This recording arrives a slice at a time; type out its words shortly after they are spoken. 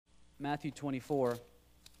Matthew 24. You're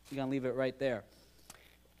going to leave it right there.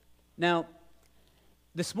 Now,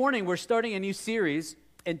 this morning we're starting a new series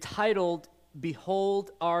entitled Behold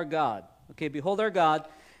Our God. Okay, Behold Our God.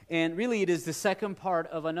 And really it is the second part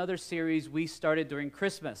of another series we started during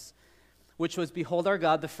Christmas, which was Behold Our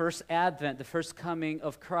God, the first advent, the first coming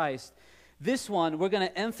of Christ. This one, we're going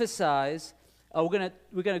to emphasize, we're going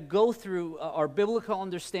to go through our biblical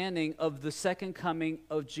understanding of the second coming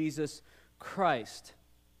of Jesus Christ.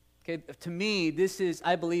 Okay, to me, this is,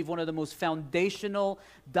 I believe, one of the most foundational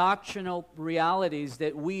doctrinal realities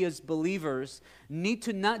that we as believers need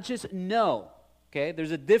to not just know. Okay,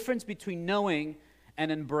 there's a difference between knowing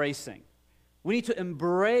and embracing. We need to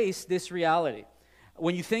embrace this reality.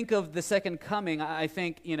 When you think of the second coming, I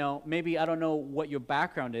think, maybe I don't know what your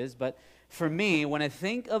background is, but for me, when I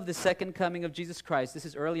think of the second coming of Jesus Christ, this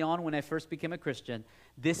is early on when I first became a Christian,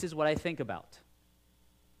 this is what I think about.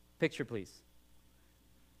 Picture, please.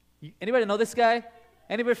 Anybody know this guy?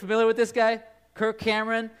 Anybody familiar with this guy? Kirk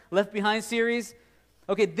Cameron, Left Behind series?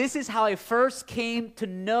 Okay, this is how I first came to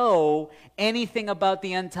know anything about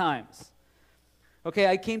the end times. Okay,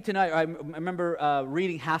 I remember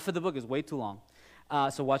reading half of the book. It was way too long.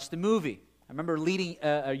 So watch the movie. I remember leading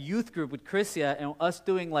a youth group with Chrisia and us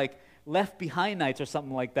doing like Left Behind nights or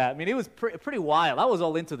something like that. I mean, it was pretty wild. I was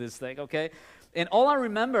all into this thing, okay? And all I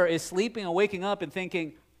remember is sleeping and waking up and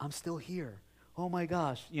thinking, I'm still here. Oh my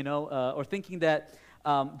gosh, or thinking that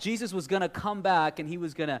Jesus was going to come back and he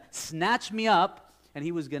was going to snatch me up and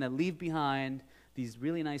he was going to leave behind these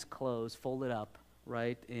really nice clothes folded up,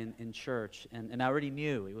 right, in church. And I already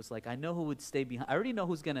knew. It was like, I know who would stay behind. I already know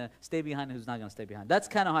who's going to stay behind and who's not going to stay behind. That's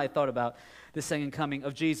kind of how I thought about the second coming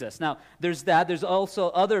of Jesus. Now, there's that. There's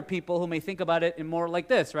also other people who may think about it in more like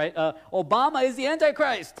this, right? Obama is the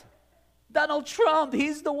Antichrist. Donald Trump,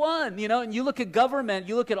 he's the one, and you look at government,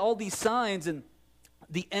 you look at all these signs, and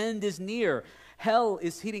the end is near. Hell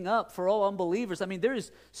is heating up for all unbelievers. I mean, there is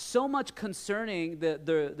so much concerning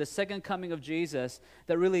the second coming of Jesus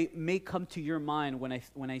that really may come to your mind when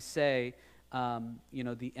I say,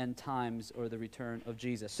 the end times or the return of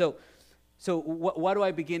Jesus. So why do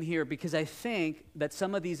I begin here? Because I think that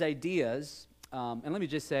some of these ideas, and let me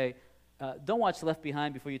just say, don't watch Left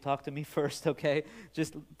Behind before you talk to me first, okay?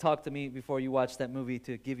 Just talk to me before you watch that movie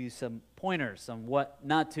to give you some pointers on what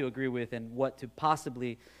not to agree with and what to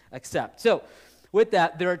possibly accept. So, with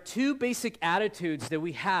that, there are two basic attitudes that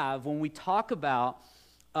we have when we talk about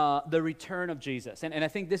the return of Jesus. And I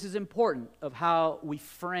think this is important of how we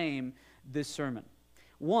frame this sermon.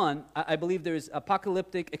 One, I believe there is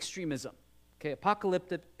apocalyptic extremism. Okay,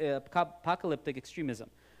 apocalyptic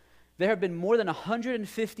extremism. There have been more than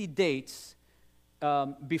 150 dates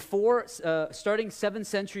before starting 7th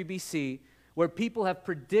century BC where people have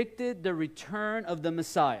predicted the return of the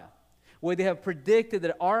Messiah, where they have predicted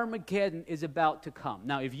that Armageddon is about to come.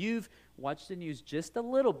 Now, if you've watched the news just a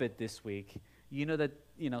little bit this week, you know that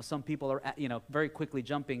some people are very quickly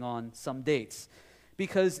jumping on some dates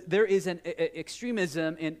because there is an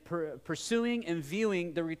extremism in pursuing and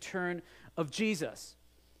viewing the return of Jesus,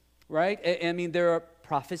 right? I mean, there are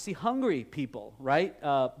prophecy-hungry people, right?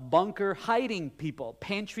 Bunker hiding people,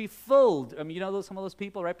 pantry filled. I mean, some of those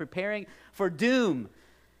people, right? Preparing for doom,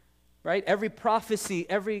 right? Every prophecy,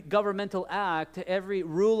 every governmental act, every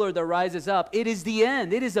ruler that rises up, it is the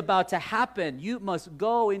end. It is about to happen. You must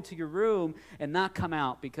go into your room and not come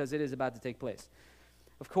out because it is about to take place.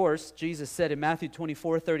 Of course, Jesus said in Matthew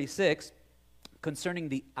 24:36, concerning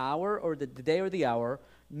the hour or the day or the hour,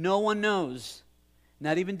 no one knows.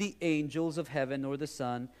 Not even the angels of heaven nor the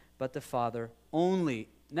Son, but the Father only.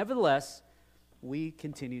 Nevertheless, we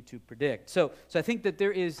continue to predict. So I think that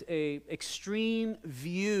there is an extreme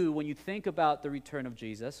view when you think about the return of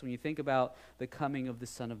Jesus, when you think about the coming of the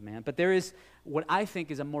Son of Man. But there is what I think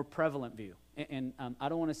is a more prevalent view. And I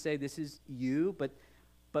don't want to say this is you, but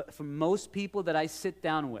for most people that I sit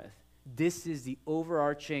down with, this is the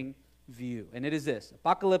overarching view. And it is this: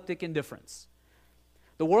 apocalyptic indifference.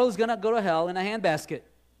 The world is going to go to hell in a handbasket.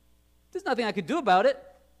 There's nothing I could do about it.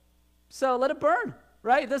 So let it burn,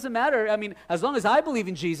 right? It doesn't matter. I mean, as long as I believe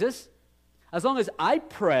in Jesus, as long as I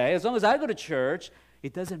pray, as long as I go to church,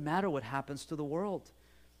 it doesn't matter what happens to the world.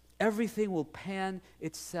 Everything will pan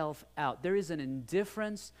itself out. There is an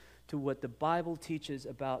indifference to what the Bible teaches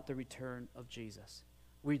about the return of Jesus.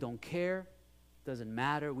 We don't care. Doesn't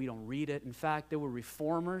matter. We don't read it. In fact, there were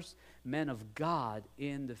reformers, men of God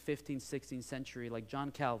in the 15th, 16th century, like John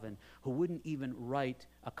Calvin, who wouldn't even write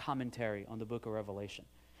a commentary on the book of Revelation.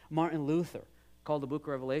 Martin Luther called the book of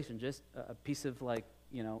Revelation just a piece of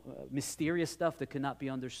mysterious stuff that could not be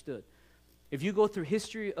understood. If you go through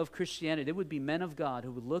history of Christianity, there would be men of God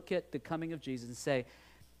who would look at the coming of Jesus and say,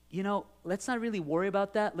 let's not really worry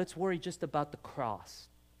about that. Let's worry just about the cross.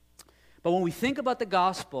 But when we think about the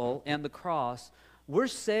gospel and the cross, we're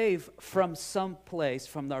saved from some place,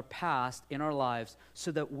 from our past in our lives,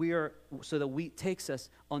 so that we takes us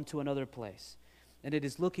onto another place. And it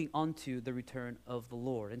is looking onto the return of the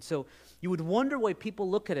Lord. And so you would wonder why people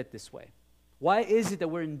look at it this way. Why is it that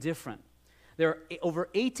we're indifferent? There are over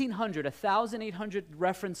 1,800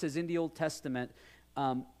 references in the Old Testament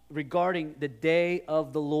regarding the day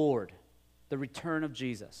of the Lord, the return of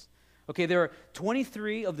Jesus. Okay, there are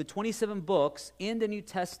 23 of the 27 books in the New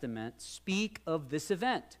Testament speak of this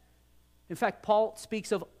event. In fact, Paul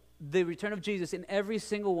speaks of the return of Jesus in every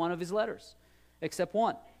single one of his letters, except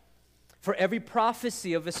one. For every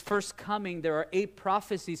prophecy of his first coming, there are 8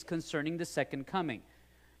 prophecies concerning the second coming.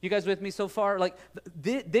 You guys with me so far? Like,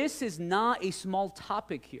 this is not a small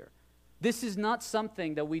topic here. This is not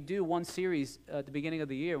something that we do one series at the beginning of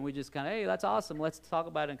the year and we just kind of, hey, that's awesome. Let's talk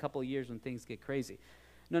about it in a couple of years when things get crazy.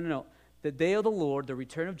 No. The day of the Lord, the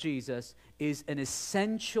return of Jesus, is an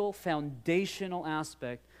essential, foundational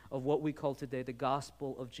aspect of what we call today the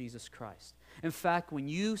gospel of Jesus Christ. In fact, when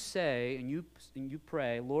you say and you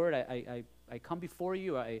pray, Lord, I come before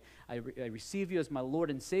you, I receive you as my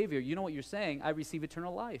Lord and Savior, you know what you're saying? I receive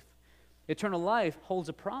eternal life. Eternal life holds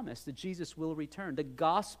a promise that Jesus will return. The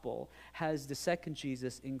gospel has the second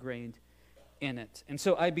Jesus ingrained in it. And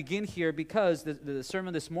so I begin here because the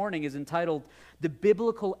sermon this morning is entitled, The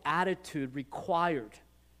Biblical Attitude Required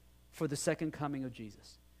for the Second Coming of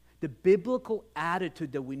Jesus. The biblical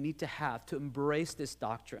attitude that we need to have to embrace this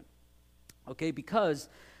doctrine. Okay, because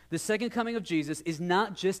the second coming of Jesus is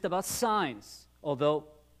not just about signs, although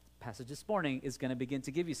the passage this morning is going to begin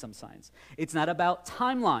to give you some signs. It's not about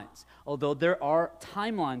timelines, although there are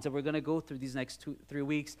timelines that we're going to go through these next 2-3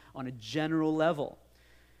 weeks on a general level.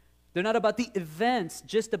 They're not about the events,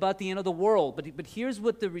 just about the end of the world. But here's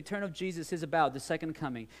what the return of Jesus is about, the second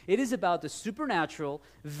coming. It is about the supernatural,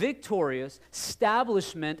 victorious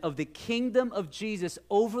establishment of the kingdom of Jesus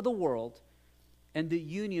over the world and the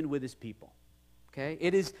union with his people. Okay?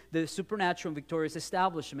 It is the supernatural and victorious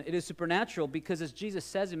establishment. It is supernatural because, as Jesus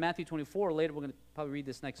says in Matthew 24, later we're going to probably read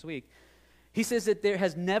this next week, he says that there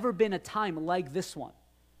has never been a time like this one.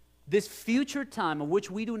 This future time of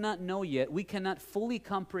which we do not know yet, we cannot fully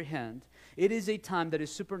comprehend. It is a time that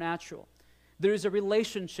is supernatural. There is a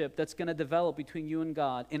relationship that's going to develop between you and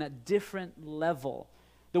God in a different level.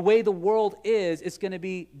 The way the world is, it's going to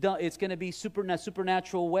be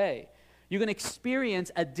supernatural way. You're going to experience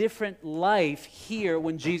a different life here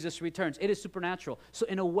when Jesus returns. It is supernatural. So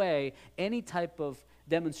in a way, any type of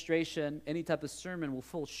demonstration, any type of sermon will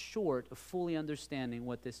fall short of fully understanding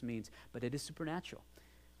what this means. But it is supernatural.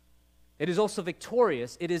 It is also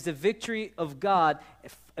victorious. It is the victory of God,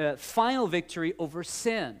 final victory over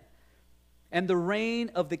sin, and the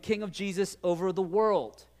reign of the King of Jesus over the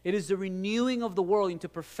world. It is the renewing of the world into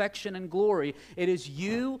perfection and glory. It is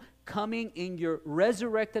you coming in your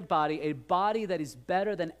resurrected body, a body that is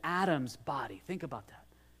better than Adam's body. Think about that.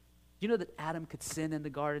 You know that Adam could sin in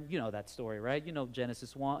the garden? You know that story, right? You know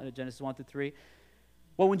Genesis 1-3.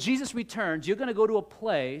 Well, when Jesus returns, you're going to go to a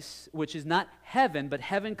place which is not heaven, but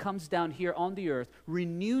heaven comes down here on the earth,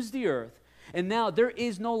 renews the earth, and now there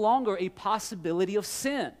is no longer a possibility of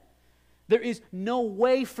sin. There is no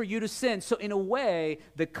way for you to sin. So in a way,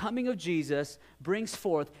 the coming of Jesus brings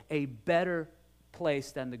forth a better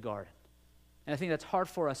place than the garden. And I think that's hard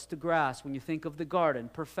for us to grasp when you think of the garden,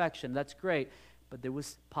 perfection, that's great, but there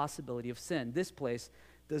was possibility of sin. This place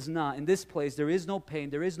does not. In this place, there is no pain,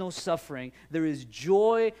 there is no suffering, there is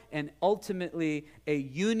joy and ultimately a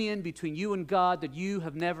union between you and God that you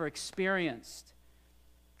have never experienced.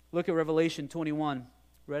 Look at Revelation 21,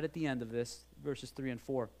 right at the end of this, verses 3 and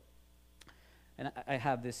 4. And I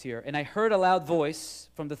have this here. And I heard a loud voice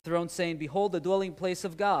from the throne saying, Behold, the dwelling place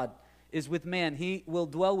of God is with man. He will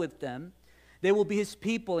dwell with them. They will be his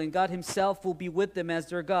people, and God himself will be with them as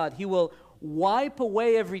their God. He will wipe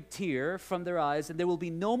away every tear from their eyes, and there will be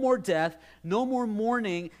no more death, no more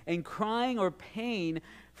mourning and crying or pain,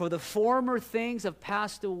 for the former things have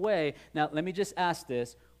passed away. Now, let me just ask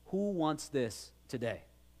this. Who wants this today?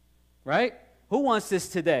 Right? Who wants this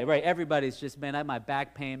today? Right, everybody's just, man, I have my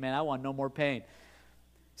back pain, man, I want no more pain.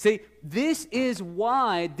 See, this is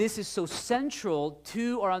why this is so central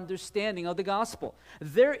to our understanding of the gospel.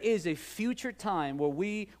 There is a future time where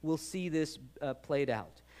we will see this played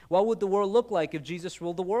out. What would the world look like if Jesus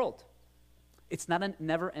ruled the world? It's not a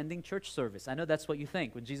never-ending church service. I know that's what you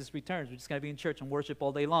think. When Jesus returns, we're just going to be in church and worship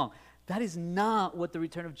all day long. That is not what the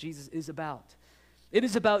return of Jesus is about. It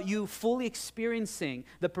is about you fully experiencing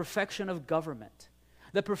the perfection of government,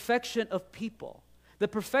 the perfection of people, the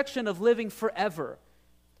perfection of living forever,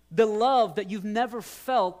 The love that you've never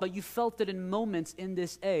felt, but you felt it in moments in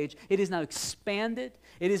this age, it is now expanded.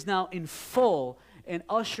 It is now in full and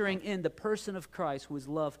ushering in the person of Christ who is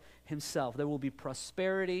love himself. There will be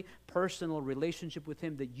prosperity, personal relationship with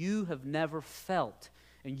him that you have never felt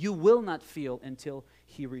and you will not feel until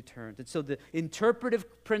he returns. And so the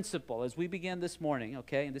interpretive principle, as we began this morning,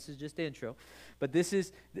 okay, and this is just the intro, but this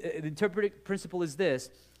is, the interpretive principle is this,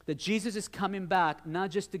 that Jesus is coming back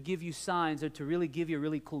not just to give you signs or to really give you a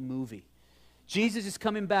really cool movie. Jesus is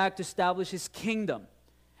coming back to establish his kingdom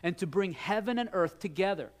and to bring heaven and earth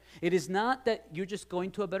together. It is not that you're just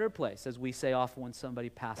going to a better place, as we say often when somebody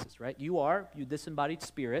passes, right? Your disembodied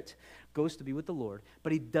spirit goes to be with the Lord,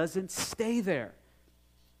 but he doesn't stay there.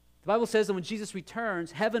 The Bible says that when Jesus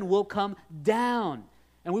returns, heaven will come down,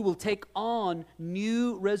 and we will take on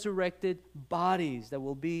new resurrected bodies that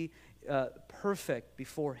will be perfect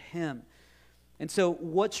before him. And so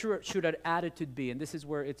what should our attitude be? And this is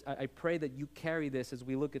where I pray that you carry this as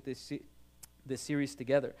we look at this series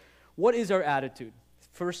together. What is our attitude?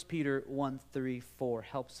 1 Peter 1:3-4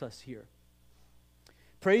 helps us here.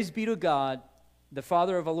 Praise be to God, the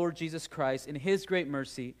Father of our Lord Jesus Christ. In his great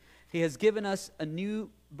mercy, he has given us a new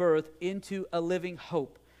birth into a living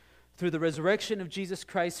hope through the resurrection of Jesus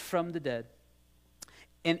Christ from the dead,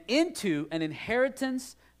 and into an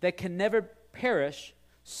inheritance that can never perish,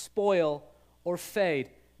 spoil, or fade.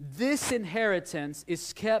 This inheritance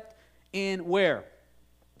is kept in where?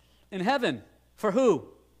 In heaven. For who?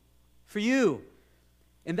 For you.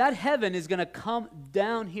 And that heaven is going to come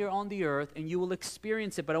down here on the earth, and you will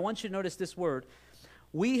experience it. But I want you to notice this word.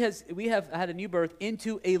 We have had a new birth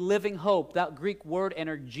into a living hope. That Greek word,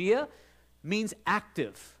 energia, means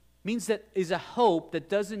active. Means that is a hope that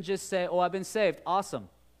doesn't just say, oh, I've been saved. Awesome.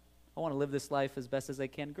 I want to live this life as best as I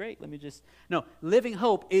can. Great. No, living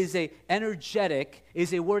hope is a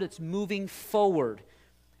word that's moving forward.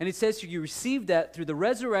 And it says you receive that through the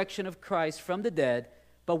resurrection of Christ from the dead.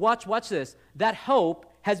 But watch this. That hope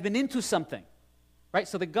has been into something. Right?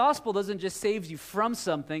 So the gospel doesn't just save you from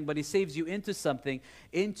something, but it saves you into something,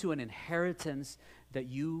 into an inheritance that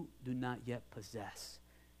you do not yet possess.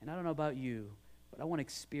 And I don't know about you, but I want to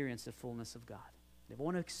experience the fullness of God. If I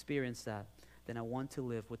want to experience that, then I want to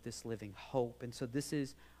live with this living hope. And so this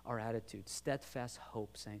is our attitude, steadfast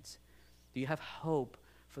hope, saints. Do you have hope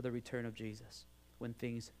for the return of Jesus when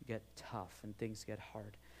things get tough and things get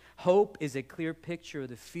hard? Hope is a clear picture of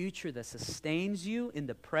the future that sustains you in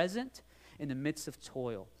the present, in the midst of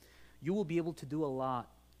toil. You will be able to do a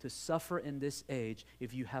lot to suffer in this age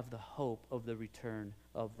if you have the hope of the return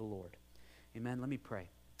of the Lord. Amen. Let me pray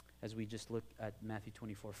as we just look at Matthew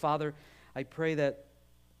 24. Father, I pray that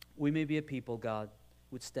we may be a people, God,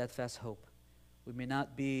 with steadfast hope. We may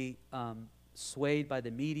not be swayed by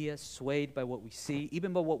the media, swayed by what we see,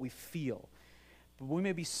 even by what we feel. But we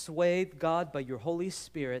may be swayed, God, by your Holy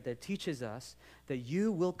Spirit that teaches us that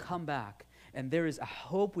you will come back. And there is a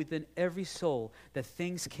hope within every soul that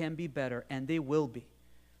things can be better, and they will be,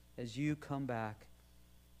 as you come back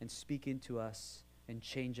and speak into us and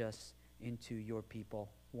change us into your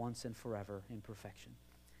people once and forever in perfection.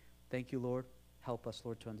 Thank you, Lord. Help us,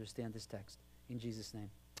 Lord, to understand this text. In Jesus' name,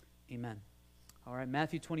 amen. All right,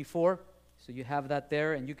 Matthew 24. So you have that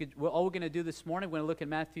there, and all we're going to do this morning, we're going to look at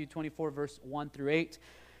Matthew 24, verse 1-8.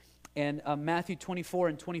 And Matthew 24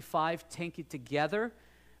 and 25 take it together.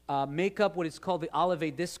 Make up what is called the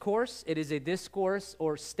Olivet Discourse. It is a discourse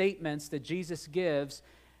or statements that Jesus gives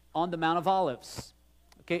on the Mount of Olives.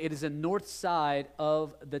 Okay, it is the north side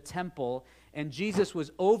of the temple, and Jesus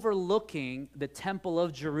was overlooking the temple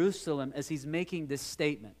of Jerusalem as he's making this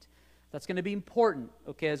statement. That's going to be important,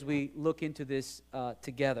 okay, as we look into this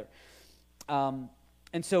together. And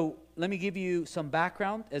so let me give you some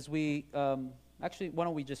background as we, actually, why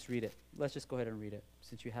don't we just read it? Let's just go ahead and read it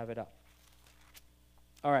since you have it up.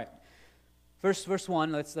 All right, verse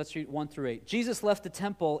 1, let's read 1-8. Jesus left the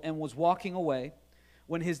temple and was walking away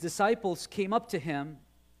when his disciples came up to him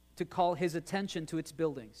to call his attention to its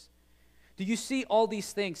buildings. Do you see all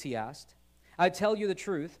these things, he asked. I tell you the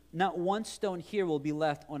truth, not one stone here will be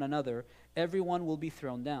left on another. Everyone will be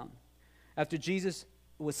thrown down. After Jesus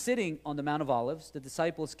was sitting on the Mount of Olives, the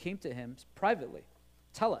disciples came to him privately.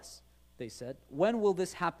 Tell us, they said, when will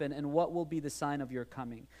this happen, and what will be the sign of your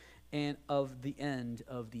coming and of the end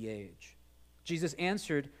of the age? Jesus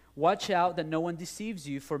answered, watch out that no one deceives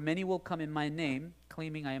you, for many will come in my name,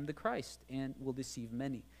 claiming I am the Christ, and will deceive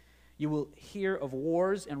many. You will hear of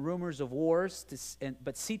wars and rumors of wars,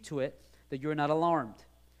 but see to it that you are not alarmed.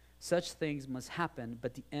 Such things must happen,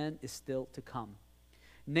 but the end is still to come.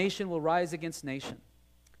 Nation will rise against nation,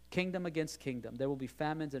 kingdom against kingdom. There will be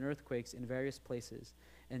famines and earthquakes in various places,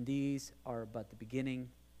 and these are but the beginning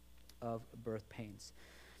of birth pains.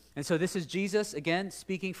 And so this is Jesus, again,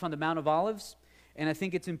 speaking from the Mount of Olives. And I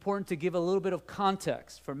think it's important to give a little bit of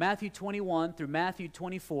context. From Matthew 21 through Matthew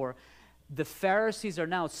 24, the Pharisees are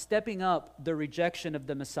now stepping up the rejection of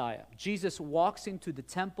the Messiah. Jesus walks into the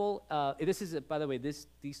temple. This is, by the way, these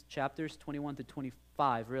chapters, 21 to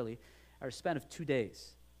 25, really, are a span of 2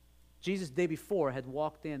 days. Jesus, the day before, had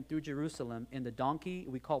walked in through Jerusalem in the donkey.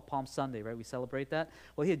 We call Palm Sunday, right? We celebrate that.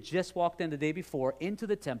 Well, he had just walked in the day before into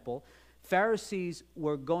the temple. Pharisees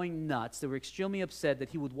were going nuts. They were extremely upset that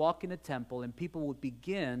he would walk in the temple and people would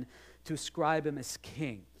begin to ascribe him as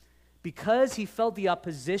king. Because he felt the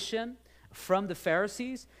opposition from the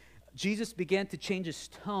Pharisees, Jesus began to change his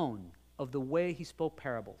tone of the way he spoke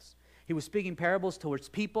parables. He was speaking parables towards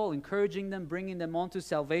people, encouraging them, bringing them on to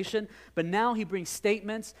salvation. But now he brings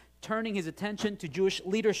statements, turning his attention to Jewish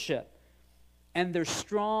leadership. And there's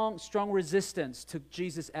strong resistance to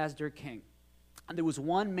Jesus as their king. And there was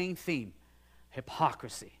one main theme: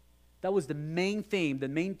 hypocrisy. That was the main theme, the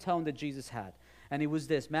main tone that Jesus had. And it was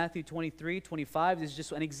this: Matthew 23, 25 is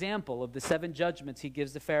just an example of the 7 judgments he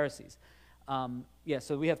gives the Pharisees.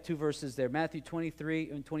 So we have 2 verses there, Matthew 23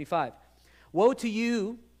 and 25. Woe to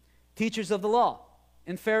you, teachers of the law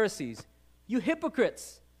and Pharisees, you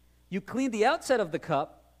hypocrites! You clean the outside of the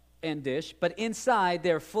cup and dish, but inside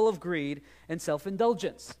they are full of greed and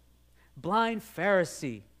self-indulgence. Blind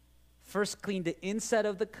Pharisee! First clean the inside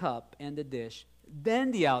of the cup and the dish,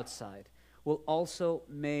 then the outside will also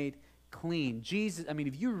made clean. Jesus,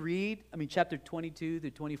 if you read, chapter 22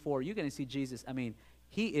 to 24, you're going to see Jesus,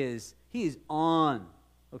 he is on,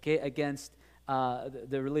 against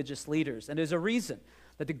the religious leaders. And there's a reason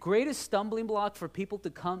that the greatest stumbling block for people to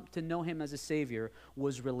come to know him as a Savior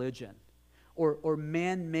was religion or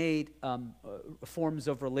man-made forms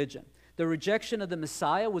of religion. The rejection of the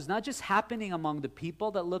Messiah was not just happening among the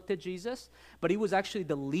people that looked at Jesus, but it was actually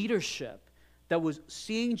the leadership that was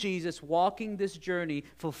seeing Jesus walking this journey,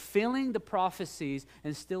 fulfilling the prophecies,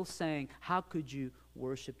 and still saying, how could you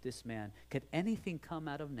worship this man? Could anything come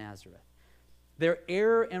out of Nazareth? Their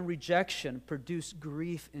error and rejection produced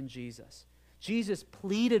grief in Jesus. Jesus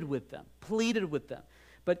pleaded with them,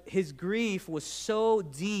 but his grief was so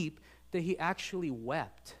deep that he actually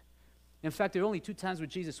wept. In fact, there are only 2 times where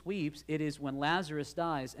Jesus weeps. It is when Lazarus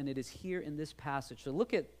dies, and it is here in this passage. So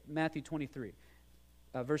look at Matthew 23,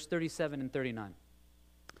 verse 37 and 39.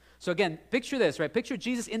 So again, picture this, right? Picture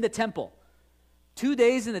Jesus in the temple. 2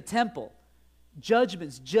 days in the temple.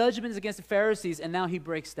 Judgments against the Pharisees, and now he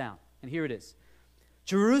breaks down. And here it is.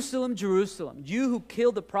 Jerusalem, Jerusalem, you who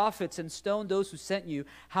killed the prophets and stoned those who sent you,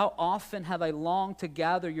 how often have I longed to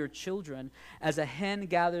gather your children as a hen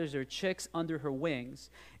gathers her chicks under her wings,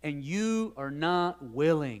 and you are not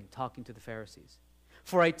willing, talking to the Pharisees.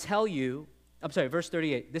 For I tell you, verse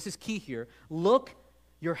 38, this is key here. Look,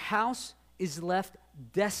 your house is left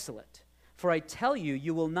desolate. For I tell you,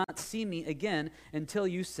 you will not see me again until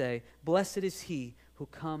you say, blessed is he who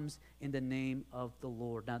comes in the name of the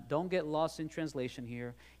Lord. Now, don't get lost in translation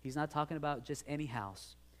here. He's not talking about just any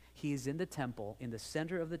house. He is in the temple, in the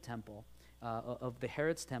center of the temple, of the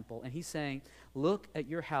Herod's temple, and he's saying, look at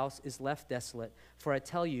your house is left desolate. For I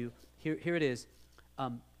tell you, here it is,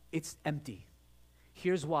 it's empty.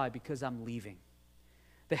 Here's why: because I'm leaving.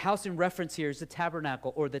 The house in reference here is the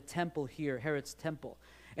tabernacle, or the temple here, Herod's temple.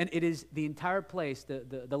 And it is the entire place,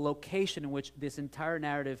 the location in which this entire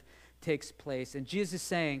narrative takes place. And Jesus is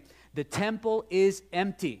saying, the temple is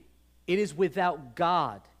empty. It is without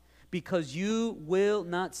God, because you will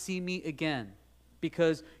not see me again.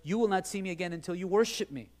 Because you will not see me again until you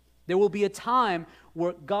worship me. There will be a time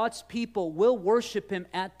where God's people will worship him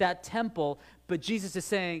at that temple, but Jesus is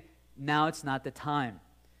saying, now it's not the time.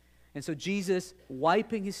 And so Jesus,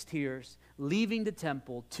 wiping his tears, leaving the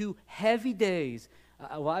temple, 2 heavy days,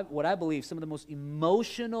 what I believe some of the most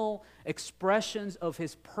emotional expressions of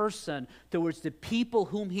his person towards the people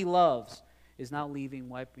whom he loves, is now leaving,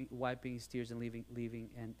 wiping his tears and leaving.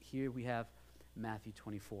 And here we have Matthew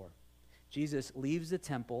 24. Jesus leaves the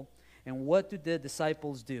temple, and what do the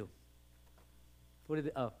disciples do? What did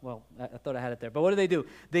they, I thought I had it there. But what do?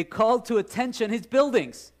 They called to attention his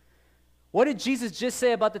buildings. What did Jesus just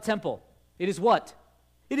say about the temple? It is what?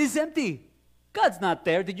 It is empty. God's not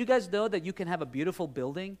there. Did you guys know that you can have a beautiful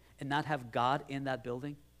building and not have God in that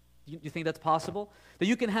building? You think that's possible? That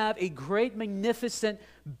you can have a great, magnificent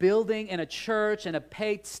building and a church and a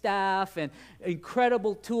paid staff and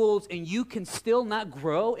incredible tools, and you can still not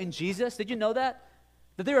grow in Jesus? Did you know that?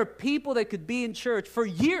 That there are people that could be in church for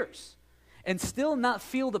years and still not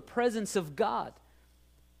feel the presence of God.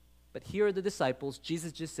 But here are the disciples.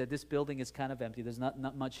 Jesus just said, this building is kind of empty. There's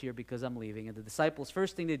not much here because I'm leaving. And the disciples,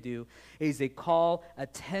 first thing they do is they call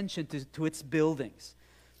attention to its buildings.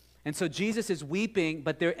 And so Jesus is weeping,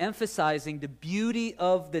 but they're emphasizing the beauty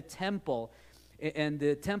of the temple. And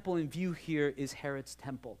the temple in view here is Herod's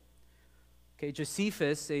temple. Okay,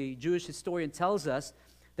 Josephus, a Jewish historian, tells us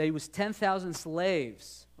that it was 10,000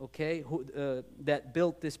 slaves, okay, that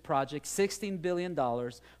built this project, $16 billion,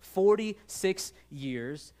 46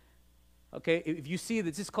 years. Okay, if you see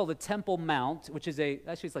this is called the Temple Mount, which is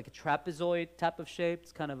actually it's like a trapezoid type of shape.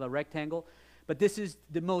 It's kind of a rectangle. But this is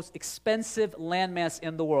the most expensive landmass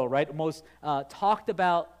in the world, right? Most talked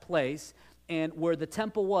about place. And where the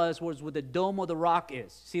temple was where the Dome of the Rock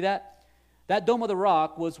is. See that? That Dome of the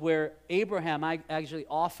Rock was where Abraham actually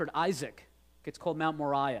offered Isaac. It's called Mount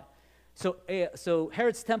Moriah. So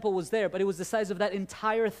Herod's temple was there, but it was the size of that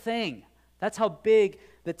entire thing. That's how big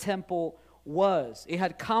the temple was. It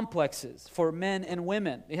had complexes for men and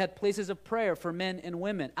women. It had places of prayer for men and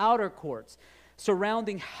women, outer courts,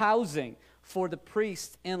 surrounding housing for the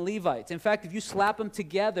priests and Levites. In fact, if you slap them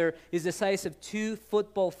together, it's the size of 2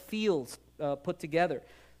 football fields put together.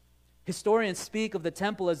 Historians speak of the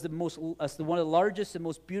temple as one of the largest and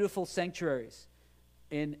most beautiful sanctuaries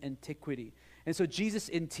in antiquity. And so Jesus,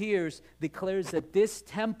 in tears, declares that this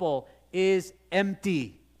temple is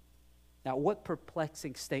empty. Now, what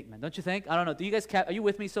perplexing statement, don't you think? I don't know. Do you guys are you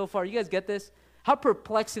with me so far? You guys get this? How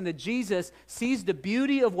perplexing that Jesus sees the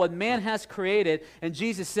beauty of what man has created, and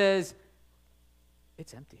Jesus says,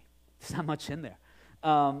 it's empty. There's not much in there.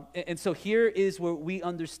 And so here is where we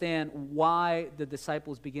understand why the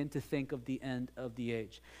disciples begin to think of the end of the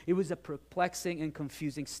age. It was a perplexing and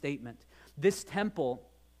confusing statement. This temple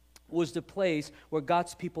was the place where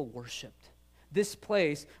God's people worshiped. This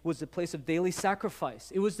place was the place of daily sacrifice.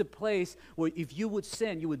 It was the place where if you would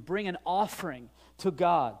sin, you would bring an offering to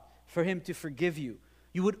God for him to forgive you.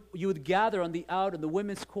 You would gather on the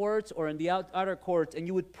women's courts or in the outer courts, and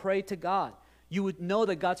you would pray to God. You would know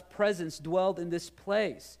that God's presence dwelled in this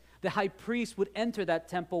place. The high priest would enter that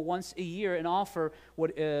temple once a year and offer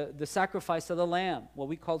the sacrifice of the lamb, what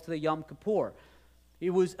we call today Yom Kippur. It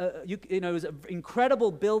was, it was an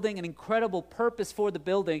incredible building, an incredible purpose for the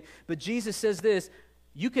building. But Jesus says this,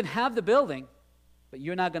 you can have the building, but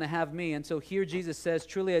you're not going to have me. And so here Jesus says,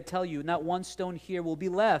 truly I tell you, not one stone here will be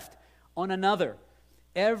left on another.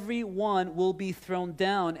 Every one will be thrown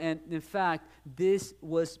down. And in fact, this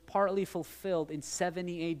was partly fulfilled in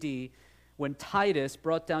 70 AD when Titus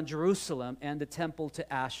brought down Jerusalem and the temple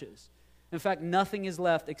to ashes. In fact, nothing is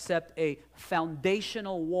left except a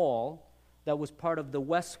foundational wall that was part of the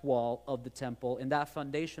west wall of the temple, and that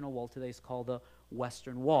foundational wall today is called the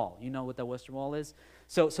Western Wall. You know what the Western Wall is?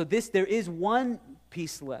 So there is one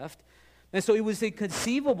piece left, and so it was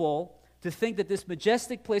inconceivable to think that this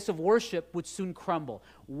majestic place of worship would soon crumble.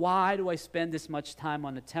 Why do I spend this much time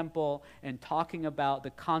on the temple and talking about the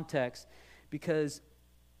context? Because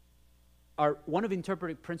one of the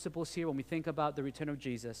interpretive principles here when we think about the return of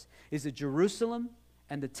Jesus is that Jerusalem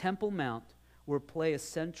and the Temple Mount will play a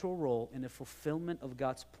central role in the fulfillment of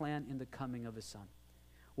God's plan in the coming of his Son.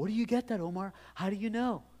 Where do you get that, Omar? How do you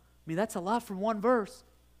know? I mean, that's a lot from one verse.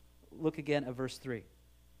 Look again at verse 3.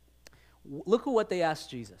 Look at what they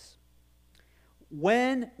asked Jesus.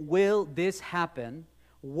 When will this happen?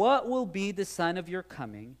 What will be the sign of your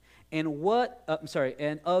coming? And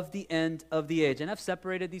and of the end of the age? And I've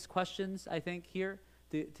separated these questions, I think, here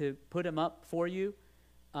to put them up for you.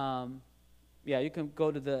 Yeah, you can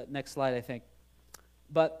go to the next slide, I think.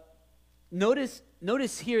 But notice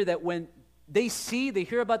here that when they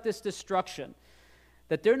hear about this destruction,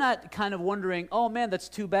 that they're not kind of wondering, oh man, that's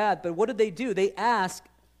too bad. But what do? They ask,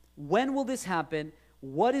 when will this happen?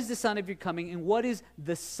 What is the sign of your coming? And what is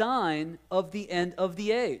the sign of the end of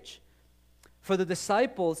the age? For the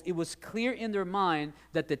disciples, it was clear in their mind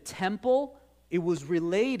that the temple, it was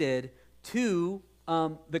related to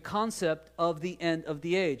the concept of the end of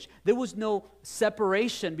the age. There was no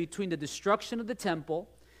separation between the destruction of the temple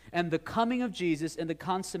and the coming of Jesus and the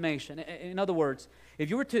consummation. In other words, if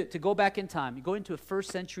you were to go back in time, you go into a first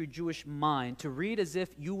century Jewish mind to read as if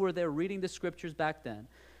you were there reading the scriptures back then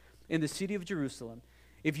in the city of Jerusalem,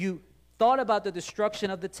 if you thought about the destruction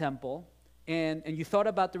of the temple and you thought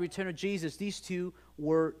about the return of Jesus, these two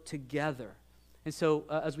were together. And so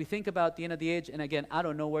as we think about the end of the age, and again, I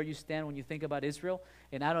don't know where you stand when you think about Israel,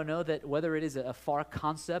 and I don't know that whether it is a far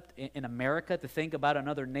concept in America to think about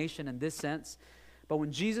another nation in this sense, but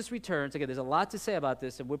when Jesus returns, again, there's a lot to say about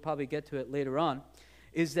this, and we'll probably get to it later on,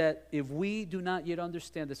 is that if we do not yet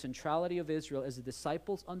understand the centrality of Israel as the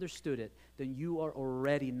disciples understood it, then you are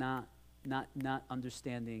already not not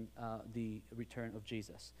understanding the return of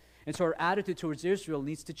Jesus. And so our attitude towards Israel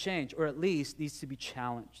needs to change, or at least needs to be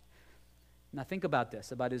challenged. Now think about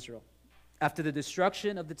this, about Israel. After the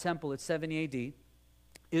destruction of the temple at 70 AD,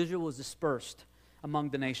 Israel was dispersed among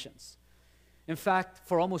the nations. In fact,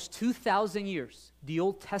 for almost 2,000 years, the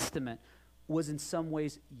Old Testament was in some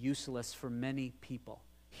ways useless for many people.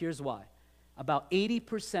 Here's why. About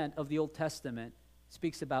 80% of the Old Testament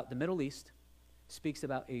speaks about the Middle East, speaks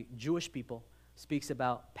about a Jewish people, speaks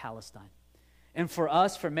about Palestine. And for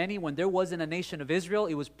us, for many, when there wasn't a nation of Israel,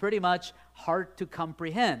 it was pretty much hard to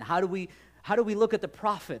comprehend. How do we look at the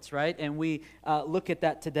prophets, right? And we look at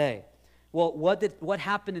that today. Well, what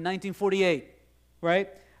happened in 1948, right?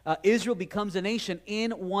 Israel becomes a nation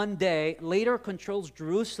in one day, later controls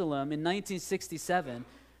Jerusalem in 1967.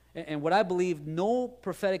 And what I believe, no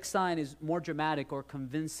prophetic sign is more dramatic or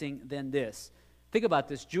convincing than this. Think about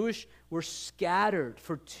this. Jewish were scattered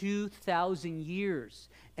for 2,000 years.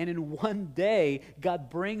 And in one day, God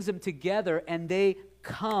brings them together and they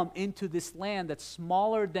come into this land that's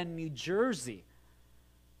smaller than New Jersey.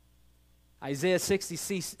 Isaiah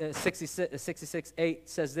 66:8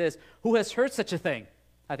 says this, "Who has heard such a thing?"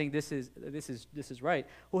 I think this is right.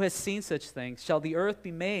 "Who has seen such things? Shall the earth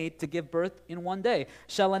be made to give birth in one day?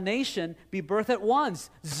 Shall a nation be birthed at once?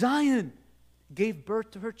 Zion gave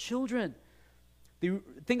birth to her children."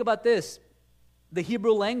 Think about this. The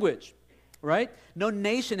Hebrew language, right? No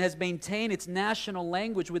nation has maintained its national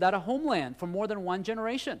language without a homeland for more than one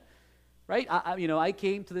generation, right? I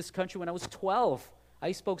came to this country when I was 12.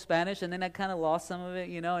 I spoke Spanish, and then I kind of lost some of it,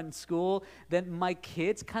 in school. Then my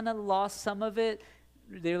kids kind of lost some of it.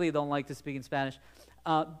 They really don't like to speak in Spanish.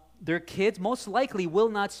 Their kids most likely will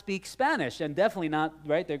not speak Spanish, and definitely not,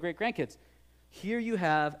 right, their great-grandkids. Here you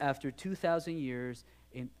have, after 2,000 years,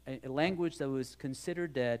 a language that was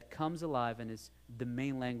considered dead comes alive and is the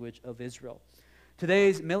main language of Israel.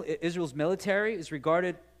 Today's Israel's military is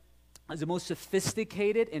regarded as the most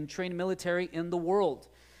sophisticated and trained military in the world.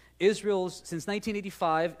 Since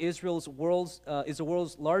 1985, Israel's is the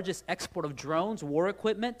world's largest export of drones, war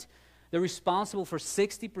equipment. They're responsible for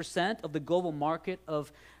 60% of the global market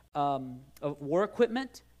of war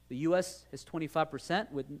equipment. The U.S. has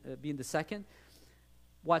 25%, with being the second.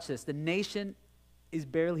 Watch this. The nation is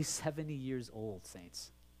barely 70 years old,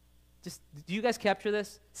 saints. Do you guys capture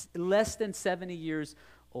this? Less than 70 years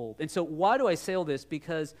old. And so why do I say all this?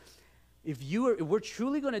 Because if we're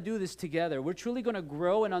truly going to do this together, we're truly going to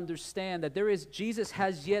grow and understand that Jesus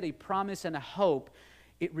has yet a promise and a hope.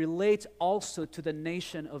 It relates also to the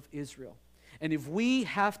nation of Israel. And if we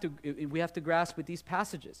have to grasp with these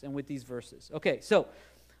passages and with these verses. Okay, so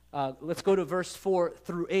let's go to verse 4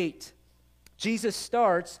 through 8. Jesus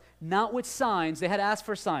starts not with signs. They had asked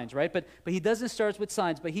for signs, right? But he doesn't start with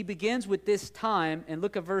signs, but he begins with this time. And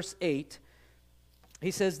look at verse 8.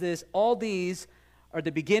 He says this, "All these are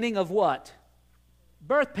the beginning of" what?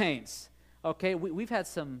 Birth pains. Okay, we've had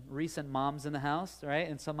some recent moms in the house, right?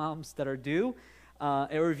 And some moms that are due.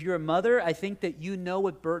 Or if you're a mother, I think that you know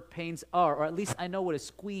what birth pains are, or at least I know what a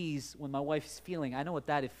squeeze when my wife's feeling. I know what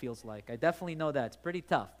it feels like. I definitely know that. It's pretty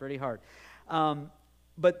tough, pretty hard.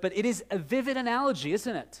 But it is a vivid analogy,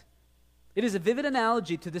 isn't it? It is a vivid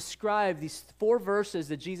analogy to describe these 4 verses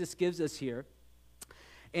that Jesus gives us here.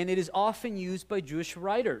 And it is often used by Jewish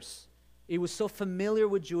writers. It was so familiar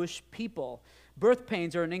with Jewish people. Birth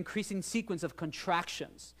pains are an increasing sequence of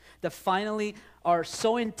contractions that finally are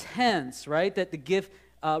so intense, right, that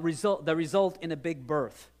result in a big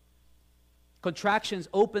birth. Contractions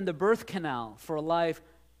open the birth canal for a live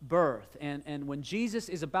birth. And when Jesus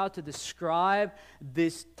is about to describe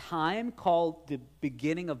this time called the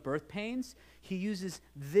beginning of birth pains, he uses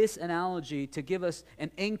this analogy to give us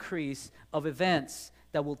an increase of events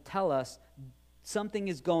that will tell us something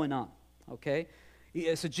is going on, okay?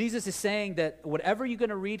 So Jesus is saying that whatever you're going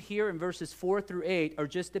to read here in verses 4 through 8 are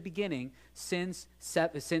just the beginning since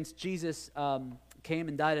Jesus came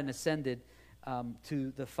and died and ascended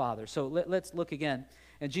to the Father. So let's look again.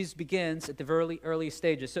 And Jesus begins at the very early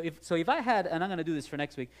stages. So if I had, and I'm going to do this for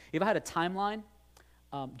next week, if I had a timeline,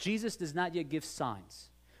 Jesus does not yet give signs.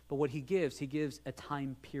 But what he gives a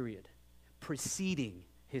time period preceding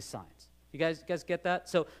his signs. You guys get that?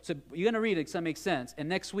 So you're going to read it because that makes sense. And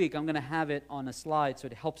next week, I'm going to have it on a slide so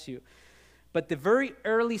it helps you. But the very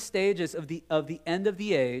early stages of the end of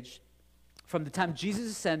the age, from the time Jesus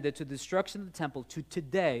ascended to the destruction of the temple to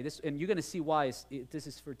today, and you're going to see why this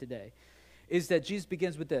is for today, is that Jesus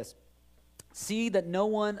begins with this. "See that no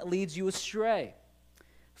one leads you astray.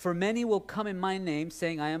 For many will come in my name,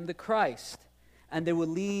 saying, I am the Christ, and they will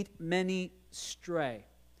lead many astray."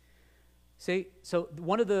 See, so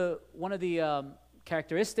one of the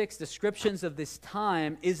characteristics, descriptions of this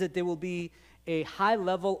time is that there will be a high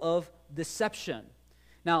level of deception.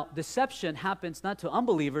 Now, deception happens not to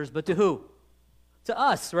unbelievers, but to who? To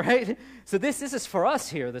us, right? So this is for us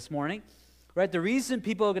here this morning, right? The reason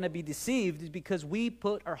people are going to be deceived is because we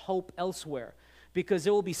put our hope elsewhere, because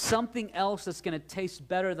there will be something else that's going to taste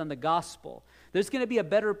better than the gospel. There's going to be a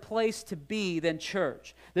better place to be than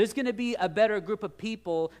church. There's going to be a better group of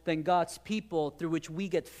people than God's people through which we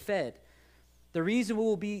get fed. The reason we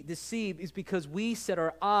will be deceived is because we set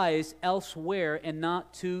our eyes elsewhere and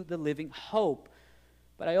not to the living hope.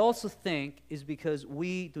 But I also think is because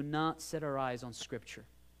we do not set our eyes on Scripture,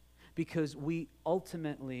 because we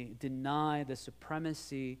ultimately deny the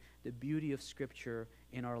supremacy, the beauty of Scripture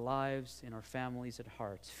in our lives, in our families, and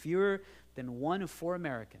hearts. Fewer than 1 in 4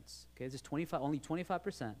 Americans, okay, this is only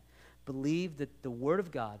 25%, believe that the Word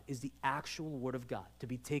of God is the actual Word of God, to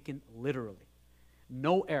be taken literally.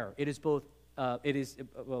 No error. It is both, it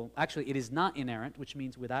is not inerrant, which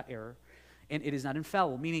means without error, and it is not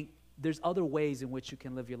infallible, meaning there's other ways in which you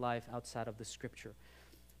can live your life outside of the Scripture.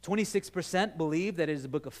 26% believe that it is a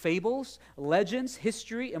book of fables, legends,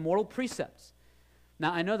 history, and moral precepts.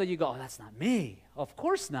 Now, I know that you go, oh, that's not me. Of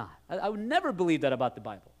course not. I would never believe that about the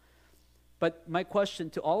Bible. But my question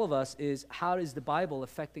to all of us is, how is the Bible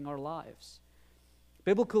affecting our lives?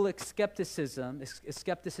 Biblical skepticism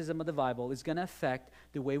of the Bible is going to affect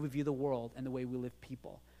the way we view the world and the way we live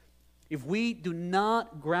people. If we do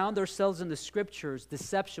not ground ourselves in the Scriptures,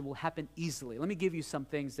 deception will happen easily. Let me give you some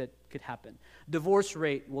things that could happen. Divorce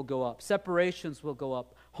rate will go up. Separations will go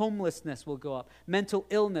up. Homelessness will go up. Mental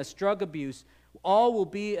illness, drug abuse, all will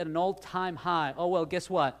be at an all-time high. Oh, well, guess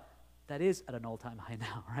what? That is at an all-time high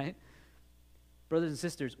now, right? Brothers and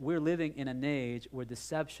sisters, we're living in an age where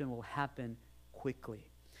deception will happen quickly.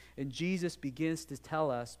 And Jesus begins to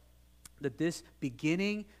tell us that this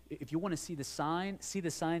beginning, if you want to see the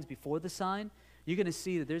signs before the sign, you're going to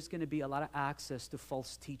see that there's going to be a lot of access to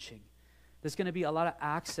false teaching. There's going to be a lot of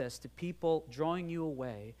access to people drawing you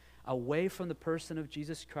away from the person of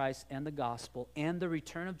Jesus Christ and the gospel and the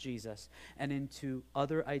return of Jesus, and into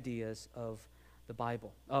other ideas of the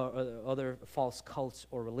Bible, or other false cults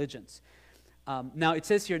or religions. Now it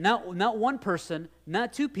says here, not one person,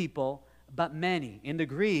 not two people, but many. In the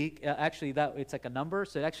Greek, actually, it's like a number,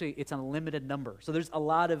 so it's an unlimited number. So there's a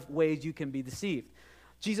lot of ways you can be deceived.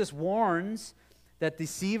 Jesus warns that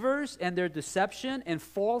deceivers and their deception and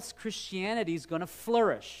false Christianity is going to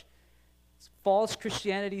flourish. False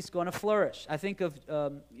Christianity is going to flourish. I think of,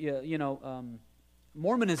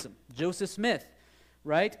 Mormonism, Joseph Smith,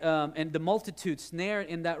 right? And the multitude snared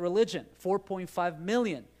in that religion, 4.5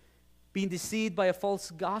 million, being deceived by a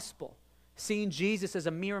false gospel, seeing Jesus as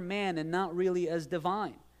a mere man and not really as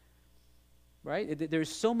divine, right? There's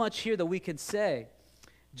so much here that we can say.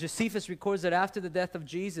 Josephus records that after the death of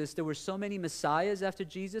Jesus, there were so many messiahs after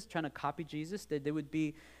Jesus trying to copy Jesus that there would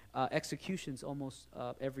be executions almost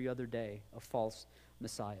every other day of false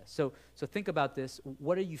messiahs. So think about this.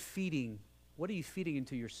 What are you feeding? What are you feeding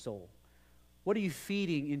into your soul? What are you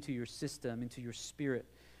feeding into your system, into your spirit?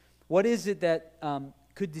 What is it that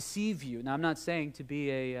could deceive you? Now, I'm not saying to be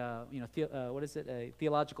a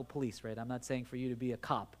theological police, right? I'm not saying for you to be a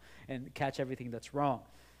cop and catch everything that's wrong.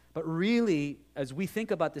 But really, as we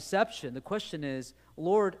think about deception, the question is,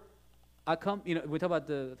 Lord, we talk about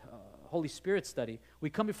the Holy Spirit study. We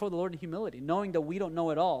come before the Lord in humility, knowing that we don't know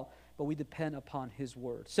it all, but we depend upon His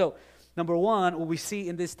Word. So, number one, what we see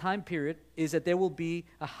in this time period is that there will be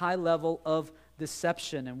a high level of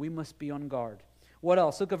deception, and we must be on guard. What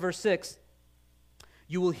else? Look at verse 6.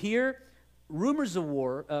 You will hear rumors of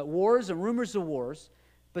wars and rumors of wars,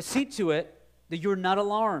 but see to it that you're not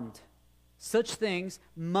alarmed. Such things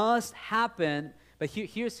must happen, but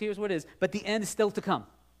here's what it is. But the end is still to come. Do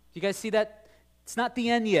you guys see that? It's not the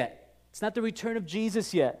end yet. It's not the return of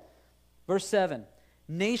Jesus yet. Verse 7.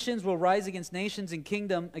 Nations will rise against nations and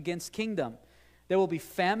kingdom against kingdom. There will be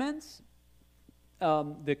famines.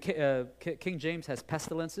 King James has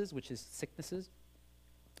pestilences, which is sicknesses.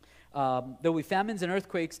 There will be famines and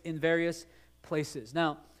earthquakes in various places.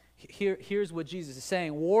 Now, here's what Jesus is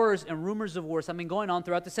saying. Wars and rumors of wars have been going on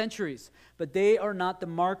throughout the centuries, but they are not the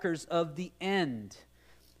markers of the end.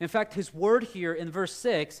 In fact, his word here in verse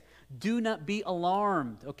 6, do not be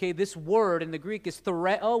alarmed. Okay, this word in the Greek is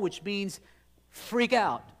thoreo, which means freak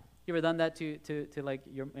out. You ever done that to like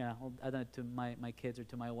your, I've done it to my kids or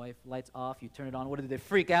to my wife. Lights off, you turn it on. What do they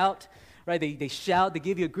freak out? Right? They shout, they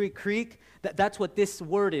give you a Greek creak. That's what this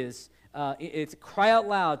word is. It's cry out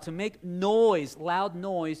loud, to make noise, loud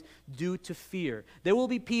noise due to fear. There will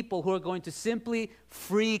be people who are going to simply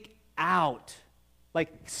freak out,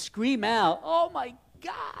 like scream out, oh my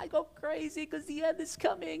God, I go crazy because the end is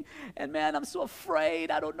coming. And man, I'm so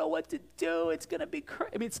afraid. I don't know what to do. It's going to be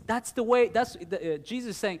crazy. I mean, that's the way,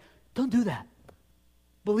 Jesus is saying, don't do that.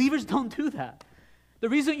 Believers don't do that. The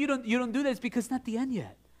reason you don't do that is because it's not the end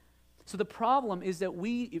yet. So the problem is that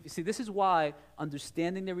this is why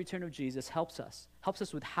understanding the return of Jesus helps us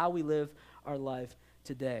with how we live our life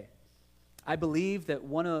today. I believe that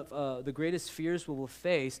one of the greatest fears we will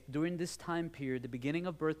face during this time period, the beginning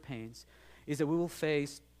of birth pains, is that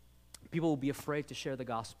people will be afraid to share the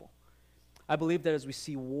gospel. I believe that as we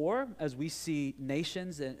see war, as we see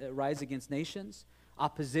nations rise against nations,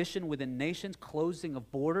 opposition within nations, closing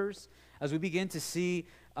of borders, as we begin to see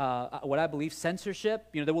what I believe censorship,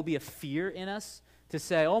 there will be a fear in us to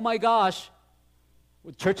say, oh my gosh,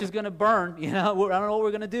 the church is going to burn, I don't know what we're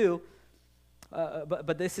going to do.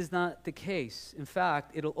 But this is not the case. In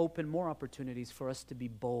fact, it'll open more opportunities for us to be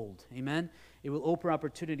bold. Amen? It will open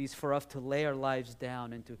opportunities for us to lay our lives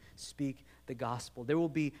down and to speak the gospel. There will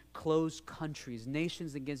be closed countries,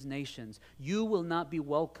 nations against nations. You will not be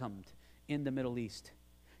welcomed in the Middle East.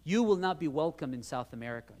 You will not be welcomed in South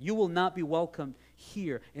America. You will not be welcomed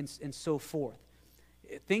here, and so forth.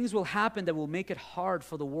 Things will happen that will make it hard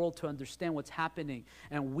for the world to understand what's happening,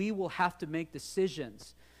 and we will have to make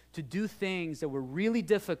decisions to do things that were really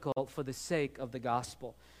difficult for the sake of the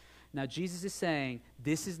gospel. Now, Jesus is saying,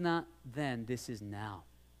 this is not then, this is now.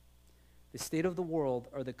 The state of the world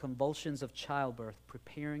are the convulsions of childbirth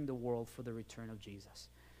preparing the world for the return of Jesus.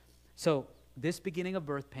 So, this beginning of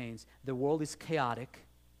birth pains, the world is chaotic,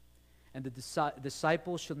 and the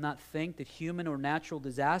disciples should not think that human or natural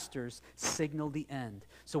disasters signal the end.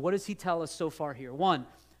 So what does he tell us so far here? 1,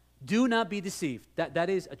 do not be deceived. That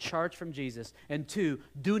is a charge from Jesus. And 2,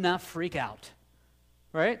 do not freak out.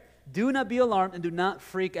 Right? Do not be alarmed and do not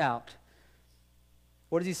freak out.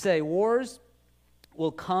 What does he say? Wars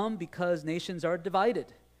will come because nations are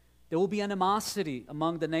divided. There will be animosity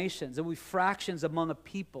among the nations. There will be fractions among a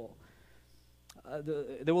people.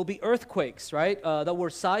 There will be earthquakes, right? The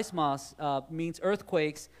word seismos means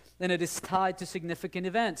earthquakes, and it is tied to significant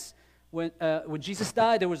events. When Jesus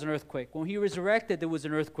died, there was an earthquake. When he resurrected, there was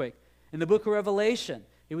an earthquake. In the book of Revelation,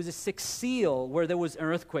 it was a sixth seal where there was an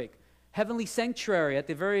earthquake. Heavenly sanctuary, at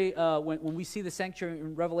the very, when we see the sanctuary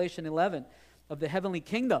in Revelation 11 of the heavenly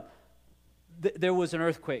kingdom, there was an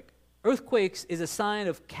earthquake. Earthquakes is a sign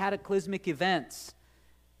of cataclysmic events.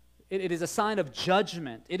 It is a sign of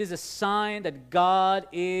judgment. It is a sign that God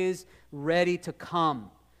is ready to come.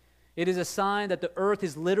 It is a sign that the earth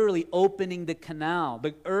is literally opening the canal.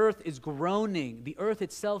 The earth is groaning. The earth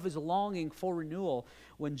itself is longing for renewal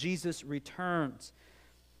when Jesus returns.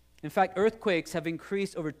 In fact, earthquakes have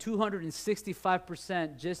increased over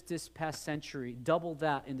 265% just this past century, double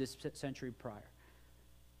that in this century prior.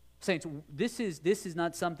 Saints, this is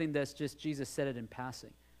not something that's just Jesus said it in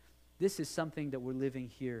passing. This is something that we're living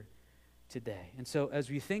here today. And so as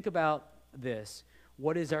we think about this,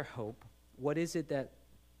 what is our hope? What is it that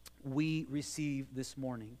we receive this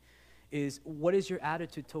morning? What is your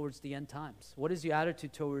attitude towards the end times? What is your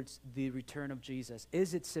attitude towards the return of Jesus?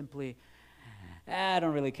 Is it simply, I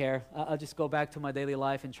don't really care. I'll just go back to my daily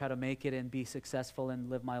life and try to make it and be successful and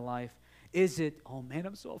live my life? Is it, oh man,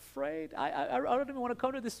 I'm so afraid. I don't even want to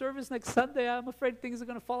come to the service next Sunday. I'm afraid things are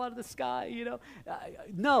going to fall out of the sky,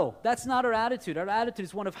 No, that's not our attitude. Our attitude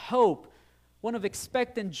is one of hope, one of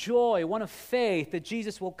expectant joy, one of faith that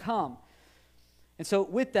Jesus will come. And so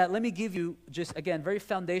with that, let me give you just, again, very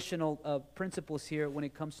foundational principles here when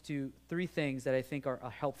it comes to 3 things that I think are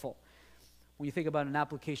helpful when you think about an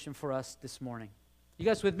application for us this morning. You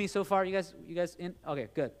guys with me so far? You guys in? Okay,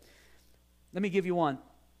 good. Let me give you one.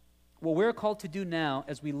 What we're called to do now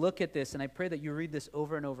as we look at this, and I pray that you read this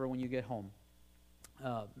over and over when you get home,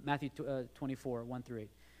 Matthew 24, 1 through 8,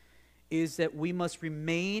 is that we must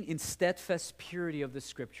remain in steadfast purity of the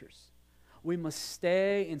Scriptures. We must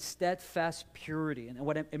stay in steadfast purity. And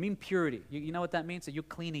what I mean purity, you know what that means? That you're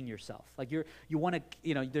cleaning yourself. Like you want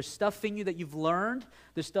to, there's stuff in you that you've learned.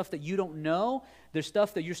 There's stuff that you don't know. There's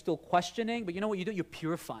stuff that you're still questioning. But you know what you do? You're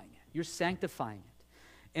purifying it. You're sanctifying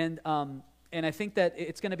it. And I think that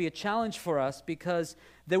it's going to be a challenge for us because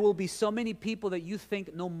there will be so many people that you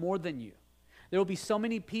think know more than you. There will be so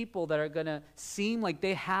many people that are going to seem like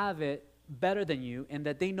they have it better than you and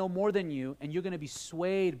that they know more than you, and you're going to be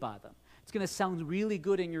swayed by them. It's going to sound really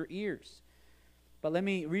good in your ears. But let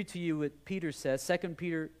me read to you what Peter says, 2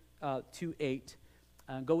 Peter 2:8.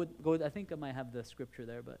 Go with, I think I might have the scripture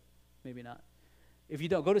there, but maybe not. If you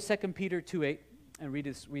don't, go to 2 Peter 2:8 and read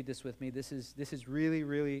this with me. This is really,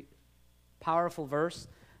 really powerful verse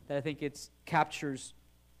that I think it captures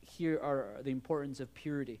here are the importance of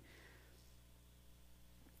purity.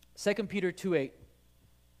 2 Peter 2:8.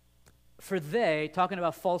 For they, talking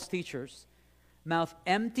about false teachers, mouth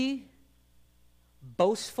empty,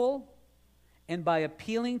 boastful, and by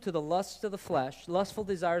appealing to the lusts of the flesh, lustful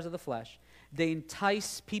desires of the flesh, they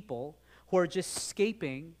entice people who are just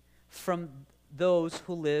escaping from those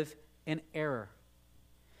who live in error.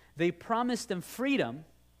 They promise them freedom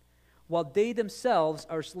while they themselves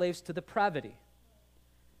are slaves to depravity.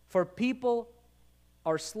 For people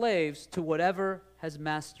are slaves to whatever has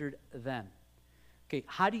mastered them. Okay,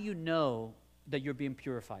 how do you know that you're being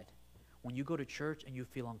purified? When you go to church and you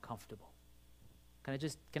feel uncomfortable. Can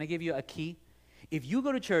I give you a key? If you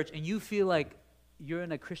go to church and you feel like you're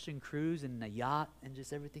in a Christian cruise in a yacht and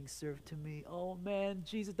just everything's served to me, oh man,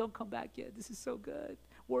 Jesus, don't come back yet. This is so good.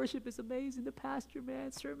 Worship is amazing. The pastor,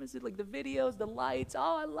 man, sermons, like the videos, the lights,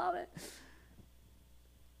 oh, I love it.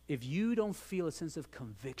 If you don't feel a sense of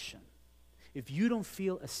conviction, if you don't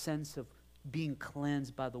feel a sense of being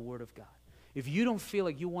cleansed by the Word of God, if you don't feel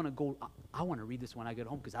like you want to go, I want to read this when I get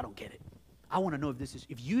home because I don't get it. I want to know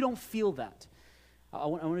if you don't feel that, I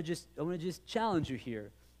want to just challenge you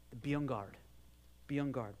here. Be on guard. Be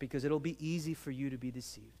on guard, because it'll be easy for you to be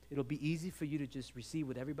deceived. It'll be easy for you to just receive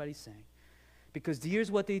what everybody's saying. Because here's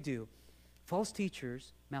what they do. False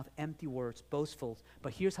teachers mouth empty words, boastful,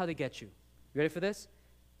 but here's how they get you. You ready for this?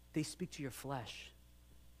 They speak to your flesh.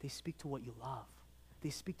 They speak to what you love. They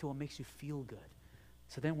speak to what makes you feel good.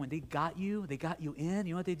 So then when they got you in,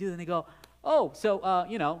 you know what they do? Then they go, oh, so,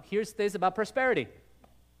 here's this about prosperity.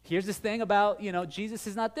 Here's this thing about, Jesus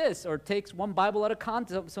is not this, or takes one Bible out of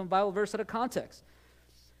context, some Bible verse out of context.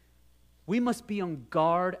 We must be on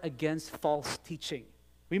guard against false teaching.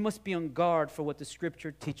 We must be on guard for what the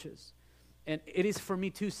Scripture teaches. And it is for me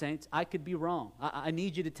too, saints. I could be wrong. I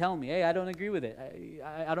need you to tell me, hey, I don't agree with it.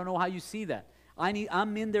 I don't know how you see that.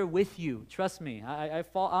 I'm in there with you. Trust me.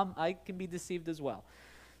 I can be deceived as well.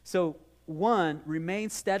 So, one, remain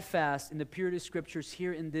steadfast in the purity of Scriptures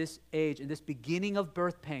here in this age, in this beginning of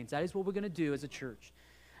birth pains. That is what we're going to do as a church.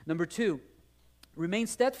 Number two, remain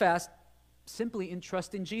steadfast simply in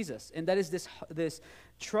trust in Jesus. And that is this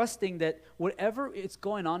trusting that whatever is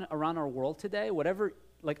going on around our world today, whatever,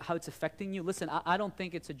 like how it's affecting you, listen, I don't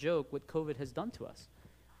think it's a joke what COVID has done to us.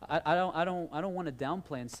 I don't want to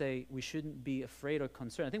downplay and say we shouldn't be afraid or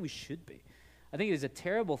concerned. I think we should be. I think it is a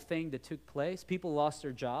terrible thing that took place. People lost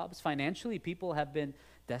their jobs. Financially, people have been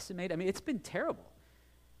decimated. I mean, it's been terrible.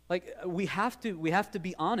 Like, we have to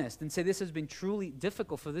be honest and say this has been truly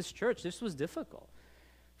difficult for this church. This was difficult.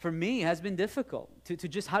 For me, it has been difficult to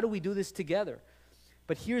just, how do we do this together?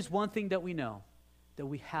 But here's one thing that we know, that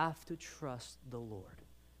we have to trust the Lord.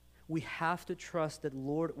 We have to trust that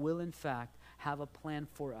Lord will, in fact, have a plan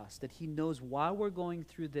for us, that He knows why we're going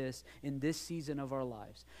through this in this season of our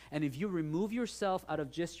lives. And if you remove yourself out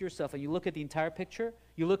of just yourself and you look at the entire picture,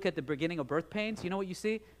 you look at the beginning of birth pains, you know what you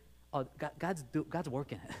see? Oh, God's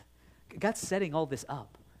working it. God's setting all this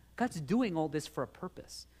up. God's doing all this for a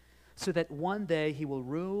purpose, so that one day He will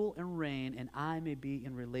rule and reign and I may be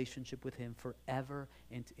in relationship with Him forever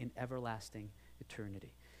and in everlasting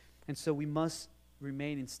eternity. And so we must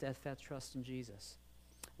remain in steadfast trust in Jesus.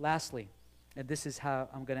 Lastly, and this is how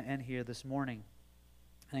I'm going to end here this morning,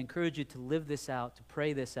 and I encourage you to live this out, to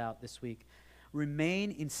pray this out this week.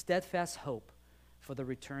 Remain in steadfast hope for the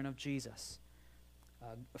return of Jesus.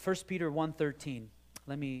 1 Peter 1:13.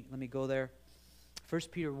 Let me go there. 1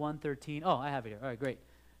 Peter 1:13. Oh, I have it here. All right, great.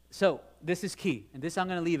 So this is key, and this I'm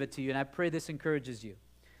going to leave it to you, and I pray this encourages you.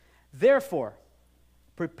 Therefore,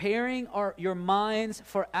 preparing your minds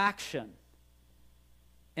for action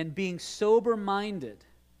and being sober-minded,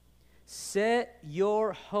 set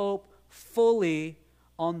your hope fully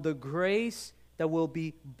on the grace that will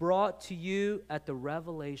be brought to you at the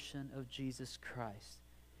revelation of Jesus Christ.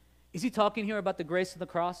 Is he talking here about the grace of the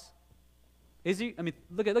cross? Is he? I mean,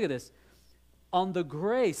 look at this. On the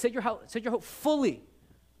grace, set your hope fully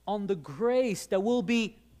on the grace that will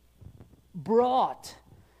be brought.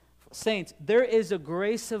 Saints, there is a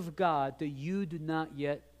grace of God that you do not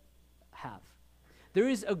yet have. There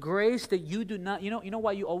is a grace that you do not, you know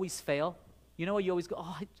why you always fail? You know why you always go,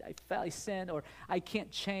 oh, I fail, I sin, or I can't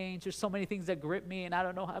change. There's so many things that grip me, and I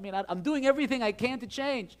don't know how, I'm doing everything I can to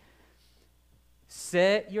change.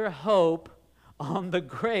 Set your hope on the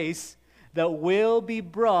grace that will be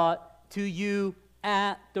brought to you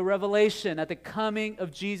at the revelation, at the coming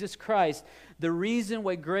of Jesus Christ. The reason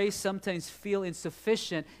why grace sometimes feels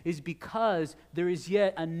insufficient is because there is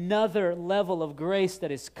yet another level of grace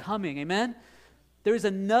that is coming. Amen? There is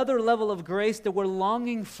another level of grace that we're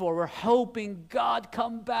longing for. We're hoping, God,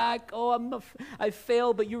 come back. Oh, I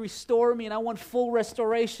failed, but you restore me, and I want full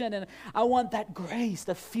restoration, and I want that grace,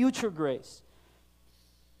 that future grace.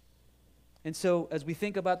 And so as we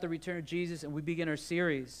think about the return of Jesus and we begin our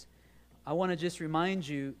series, I want to just remind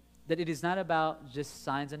you that it is not about just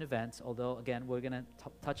signs and events, although, again, we're going to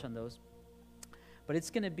touch on those. But it's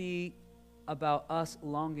going to be about us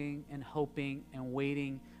longing and hoping and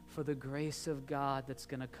waiting for the grace of God that's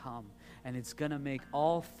going to come. And it's going to make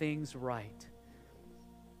all things right.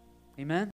 Amen?